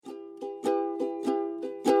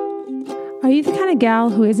Are you the kind of gal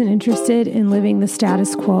who isn't interested in living the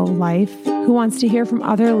status quo life, who wants to hear from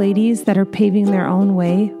other ladies that are paving their own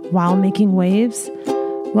way while making waves?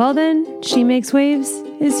 Well then, She Makes Waves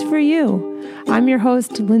is for you. I'm your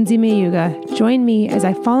host, Lindsay Mayuga. Join me as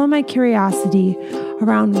I follow my curiosity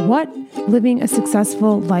around what living a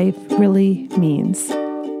successful life really means.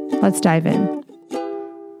 Let's dive in.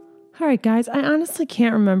 All right, guys, I honestly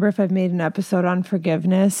can't remember if I've made an episode on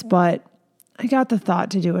forgiveness, but I got the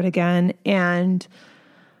thought to do it again. And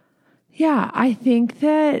yeah, I think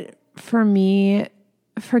that for me,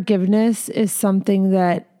 forgiveness is something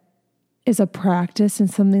that is a practice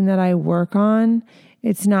and something that I work on.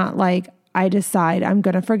 It's not like I decide I'm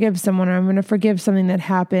going to forgive someone or I'm going to forgive something that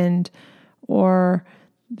happened or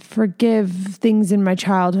forgive things in my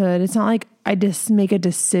childhood. It's not like I just make a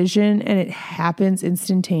decision and it happens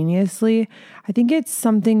instantaneously. I think it's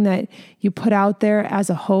something that you put out there as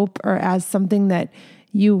a hope or as something that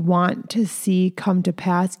you want to see come to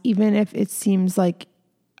pass, even if it seems like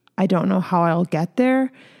I don't know how I'll get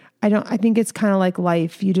there. I think it's kind of like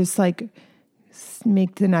life. You just like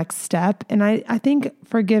make the next step. And I think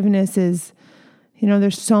forgiveness is,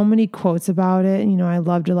 there's so many quotes about it. I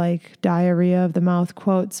love to like diarrhea of the mouth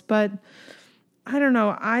quotes, but I don't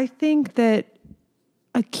know. I think that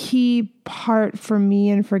a key part for me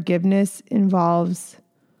in forgiveness involves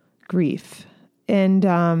grief.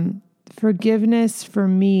 And forgiveness for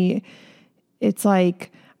me, it's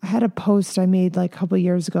like I had a post I made like a couple of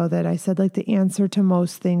years ago that I said like the answer to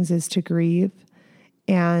most things is to grieve.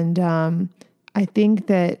 And I think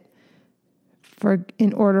that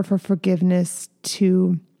in order for forgiveness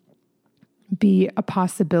to be a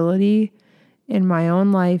possibility in my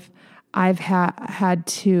own life, I've had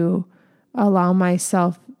to allow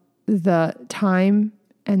myself the time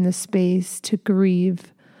and the space to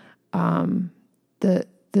grieve the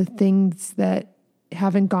things that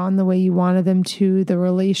haven't gone the way you wanted them to, the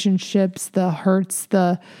relationships, the hurts,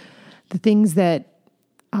 the things that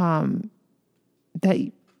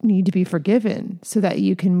that need to be forgiven so that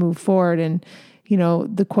you can move forward. And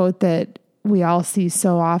the quote that we all see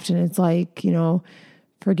so often, it's like,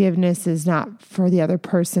 forgiveness is not for the other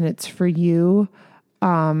person, it's for you.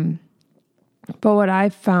 But what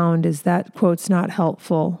I've found is that quote's not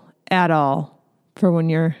helpful at all for when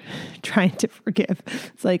you're trying to forgive.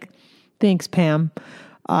 It's like, thanks, Pam.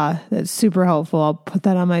 That's super helpful. I'll put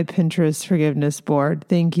that on my Pinterest forgiveness board.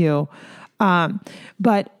 Thank you.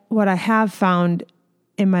 But what I have found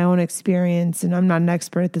in my own experience, and I'm not an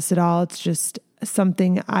expert at this at all, it's just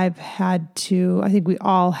something I've had to, I think we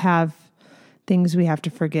all have things we have to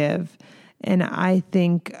forgive. And I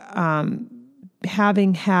think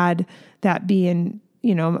having had that be in,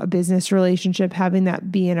 a business relationship, having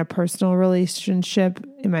that be in a personal relationship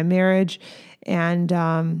in my marriage and,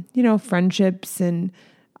 friendships. And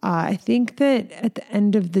I think that at the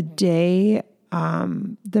end of the day,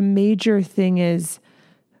 the major thing is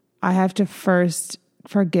I have to first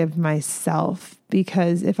forgive myself,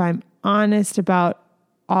 because if I'm honest about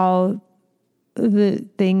all the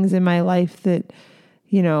things in my life that,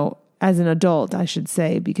 as an adult, I should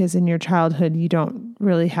say, because in your childhood, you don't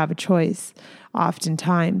really have a choice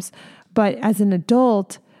oftentimes. But as an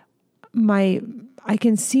adult, I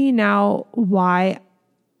can see now why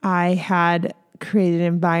I had created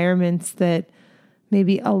environments that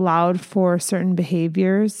maybe allowed for certain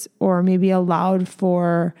behaviors or maybe allowed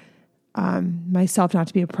for myself not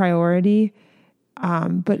to be a priority.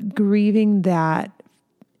 But grieving that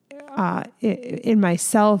in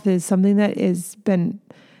myself is something that has been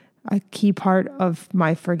a key part of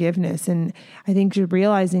my forgiveness. And I think just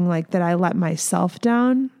realizing like that I let myself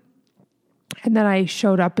down and that I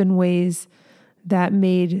showed up in ways that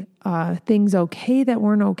made things okay that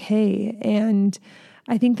weren't okay. And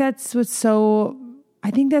I think that's that's a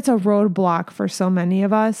roadblock for so many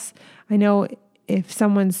of us. I know if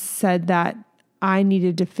someone said that I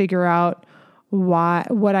needed to figure out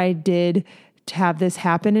what I did to have this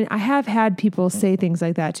happen. And I have had people say things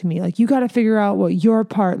like that to me, like, you got to figure out what your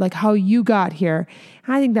part, like how you got here.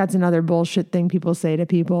 And I think that's another bullshit thing people say to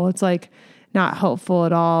people. It's like not helpful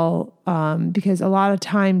at all. Because a lot of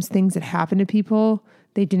times things that happen to people,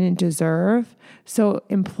 they didn't deserve. So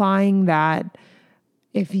implying that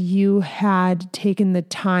if you had taken the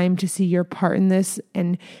time to see your part in this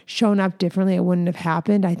and shown up differently, it wouldn't have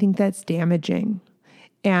happened. I think that's damaging.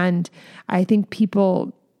 And I think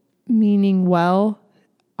people meaning well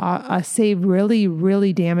say really,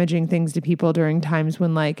 really damaging things to people during times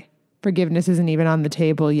when like forgiveness isn't even on the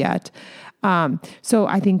table yet. So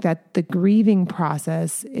I think that the grieving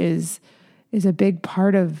process is a big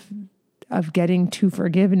part of getting to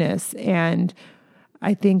forgiveness. And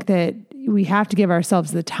I think that we have to give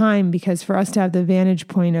ourselves the time, because for us to have the vantage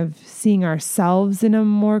point of seeing ourselves in a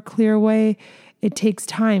more clear way, it takes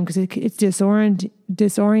time, because it's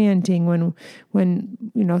disorienting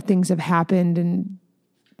when things have happened and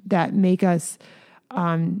that make us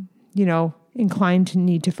inclined to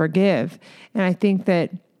need to forgive. And I think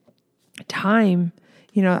that time,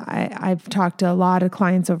 I've talked to a lot of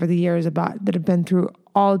clients over the years that have been through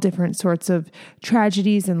all different sorts of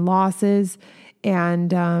tragedies and losses,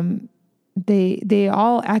 and they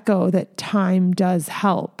all echo that time does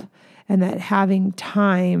help, and that having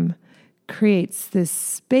time creates this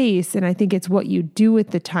space. And I think it's what you do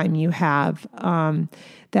with the time you have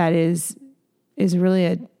that is really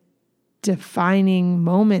a defining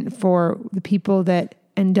moment for the people that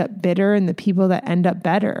end up bitter and the people that end up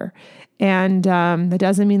better. And that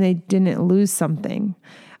doesn't mean they didn't lose something.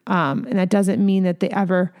 And that doesn't mean that they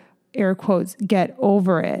ever, air quotes, get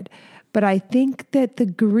over it. But I think that the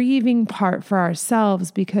grieving part for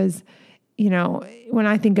ourselves, because, when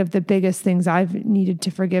I think of the biggest things I've needed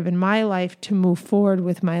to forgive in my life to move forward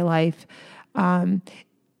with my life,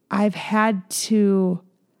 I've had to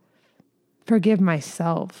forgive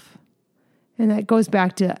myself. And that goes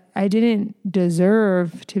back to, I didn't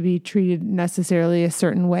deserve to be treated necessarily a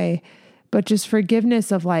certain way, but just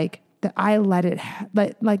forgiveness of that I let it,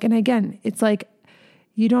 and again, it's like,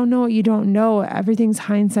 you don't know what you don't know. Everything's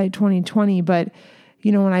hindsight 2020. But,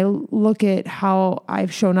 when I look at how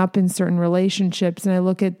I've shown up in certain relationships, and I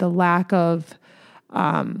look at the lack of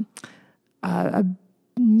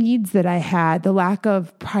needs that I had, the lack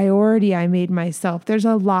of priority I made myself, there's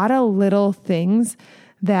a lot of little things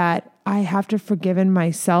that I have to forgive in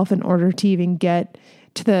myself in order to even get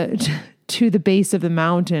to the base of the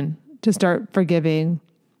mountain to start forgiving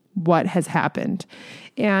what has happened.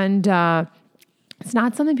 And it's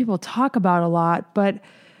not something people talk about a lot, but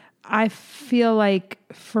I feel like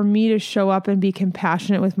for me to show up and be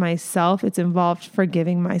compassionate with myself, it's involved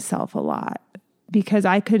forgiving myself a lot, because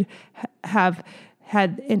I could have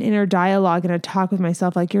had an inner dialogue and a talk with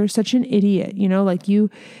myself, like, you're such an idiot, why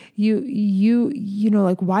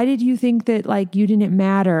did you think that you didn't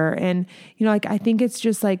matter? And, I think it's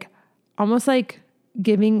just almost like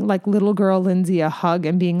giving little girl Lindsay a hug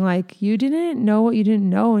and being like, you didn't know what you didn't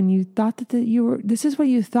know. And you thought that this is what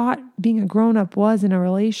you thought being a grown-up was in a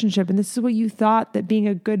relationship. And this is what you thought that being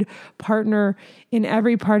a good partner in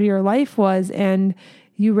every part of your life was. And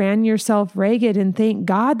you ran yourself ragged, and thank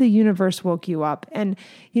God the universe woke you up. And,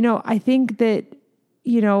 I think that,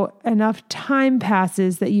 enough time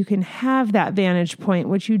passes that you can have that vantage point,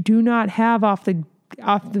 which you do not have off the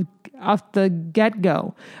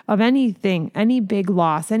get-go of anything, any big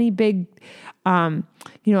loss, any big,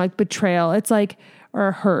 betrayal. It's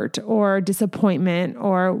or hurt or disappointment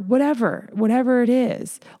or whatever it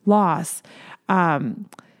is, loss,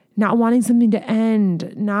 not wanting something to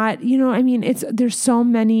end, there's so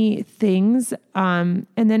many things. And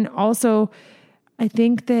then also I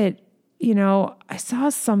think that, I saw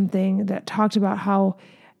something that talked about how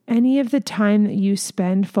any of the time that you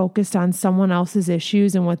spend focused on someone else's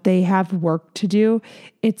issues and what they have work to do,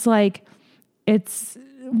 it's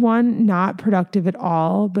one, not productive at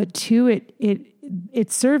all, but two,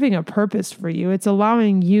 it's serving a purpose for you. It's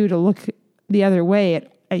allowing you to look the other way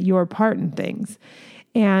at your part in things.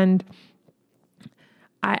 And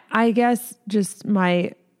I guess just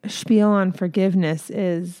my spiel on forgiveness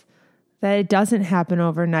is that it doesn't happen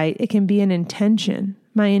overnight. It can be an intention.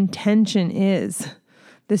 My intention is,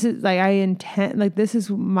 this is this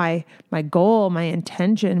is my goal, my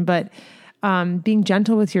intention, but being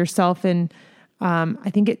gentle with yourself. And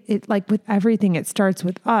I think it with everything, it starts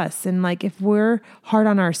with us. And if we're hard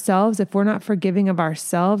on ourselves, if we're not forgiving of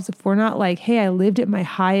ourselves, if we're not hey, I lived at my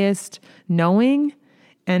highest knowing,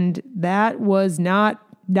 and that was not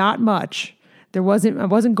much. I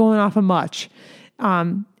wasn't going off of much.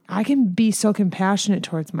 I can be so compassionate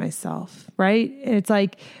towards myself, right? And it's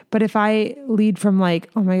but if I lead from oh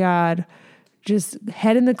my God, just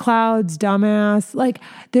head in the clouds, dumbass,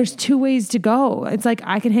 there's two ways to go. It's I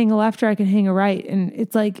can hang a left or I can hang a right. And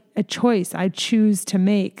it's a choice I choose to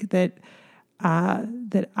make that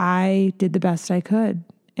I did the best I could,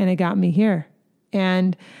 and it got me here.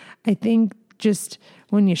 And I think just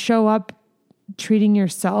when you show up treating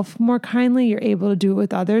yourself more kindly, you're able to do it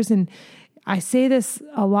with others. And I say this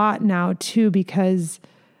a lot now too, because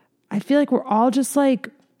I feel we're all just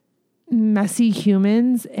messy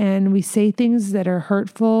humans, and we say things that are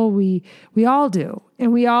hurtful. We all do.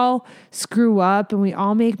 And we all screw up, and we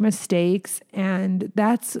all make mistakes. And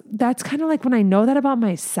that's kind of when I know that about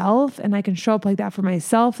myself, and I can show up like that for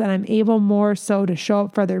myself, and I'm able more so to show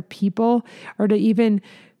up for other people, or to even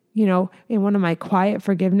in one of my quiet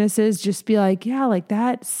forgivenesses, just be like, yeah, like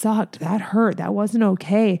that sucked. That hurt. That wasn't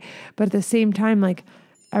okay. But at the same time, like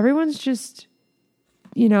everyone's just,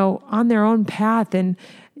 on their own path and,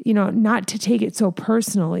 not to take it so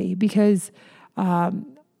personally because,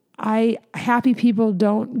 happy people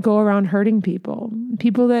don't go around hurting people.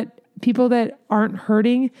 People that aren't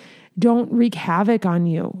hurting don't wreak havoc on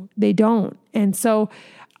you. They don't. And so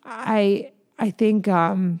I think,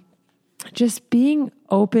 just being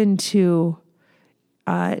open to,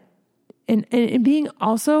 and being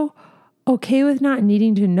also okay with not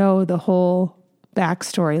needing to know the whole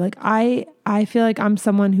backstory. Like I feel like I'm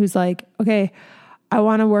someone who's like, okay, I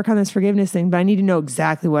want to work on this forgiveness thing, but I need to know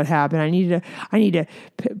exactly what happened. I need to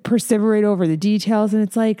perseverate over the details. And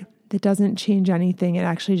it's like, that doesn't change anything. It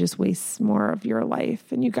actually just wastes more of your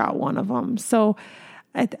life and you got one of them. So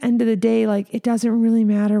at the end of the day, like it doesn't really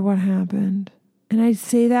matter what happened. And I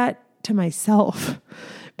say that to myself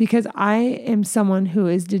because I am someone who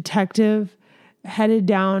is detective, headed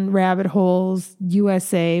down rabbit holes,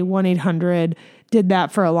 USA 1-800, did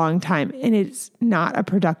that for a long time. And it's not a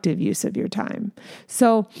productive use of your time.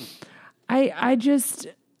 So I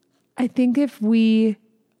think if we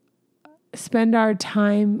spend our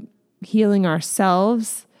time healing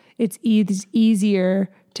ourselves, it's easier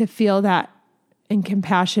to feel that and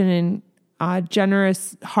compassion and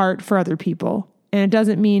generous heart for other people. And it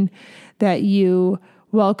doesn't mean that you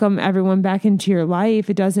welcome everyone back into your life.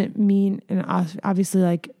 It doesn't mean, and obviously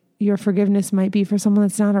like your forgiveness might be for someone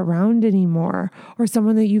that's not around anymore or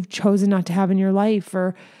someone that you've chosen not to have in your life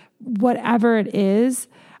or whatever it is.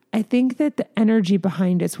 I think that the energy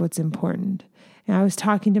behind it's what's important. And I was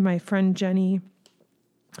talking to my friend Jenny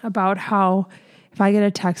about how if I get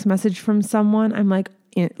a text message from someone, I'm like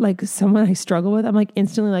someone I struggle with, I'm like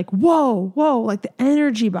instantly like, whoa, like the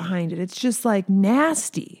energy behind it. It's just like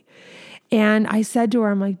nasty. And I said to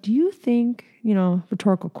her, I'm like, do you think,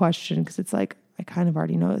 rhetorical question, because it's like, I kind of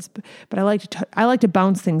already know this, but I like to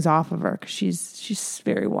bounce things off of her because she's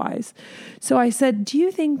very wise. So I said, do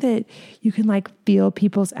you think that you can like feel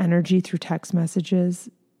people's energy through text messages?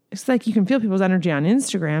 It's like you can feel people's energy on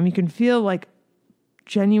Instagram. You can feel like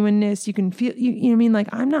genuineness. You can feel, you know what I mean? Like,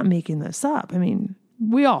 I'm not making this up. I mean,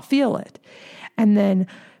 we all feel it. And then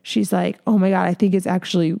she's like, oh my God, I think it's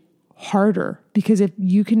actually harder because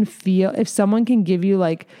if someone can give you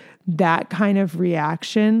like that kind of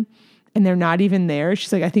reaction and they're not even there,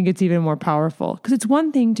 she's like, I think it's even more powerful. Because it's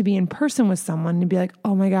one thing to be in person with someone and be like,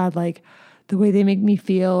 oh my God, like the way they make me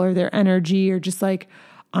feel or their energy or just like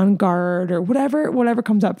on guard or whatever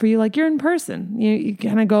comes up for you. Like you're in person. You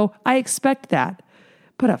kind of go, I expect that.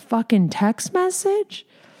 But a fucking text message?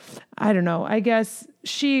 I don't know. I guess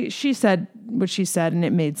she said what she said and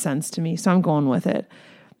it made sense to me. So I'm going with it.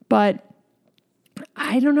 But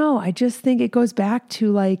I don't know. I just think it goes back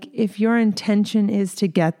to like, if your intention is to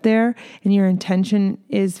get there and your intention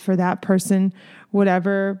is for that person,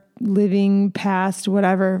 whatever, living past,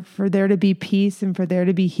 whatever, for there to be peace and for there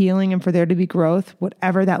to be healing and for there to be growth,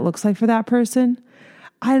 whatever that looks like for that person.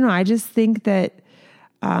 I don't know. I just think that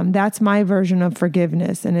that's my version of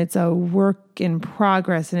forgiveness, and it's a work in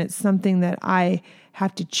progress, and it's something that I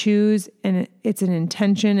have to choose, and it's an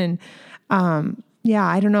intention. And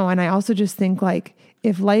I don't know. And I also just think like,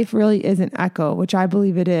 if life really is an echo, which I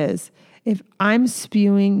believe it is, if I'm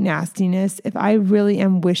spewing nastiness, if I really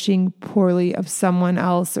am wishing poorly of someone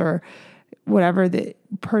else or whatever, the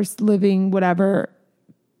person living whatever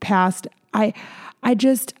past, I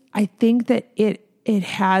think that it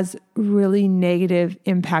has really negative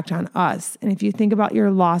impact on us. And if you think about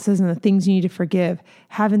your losses and the things you need to forgive,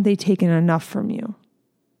 haven't they taken enough from you?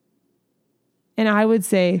 And I would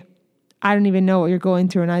say, I don't even know what you're going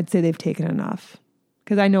through. And I'd say they've taken enough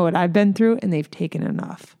because I know what I've been through and they've taken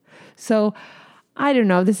enough. So I don't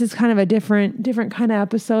know. This is kind of a different kind of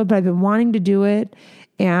episode, but I've been wanting to do it.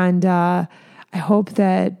 And I hope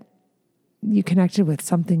that you connected with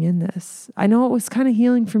something in this. I know it was kind of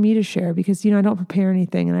healing for me to share because, I don't prepare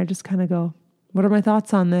anything and I just kind of go, what are my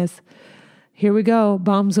thoughts on this? Here we go,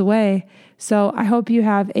 bombs away. So I hope you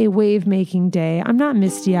have a wave making day. I'm not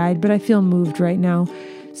misty-eyed, but I feel moved right now.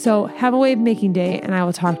 So have a wave making day and I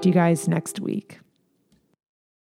will talk to you guys next week.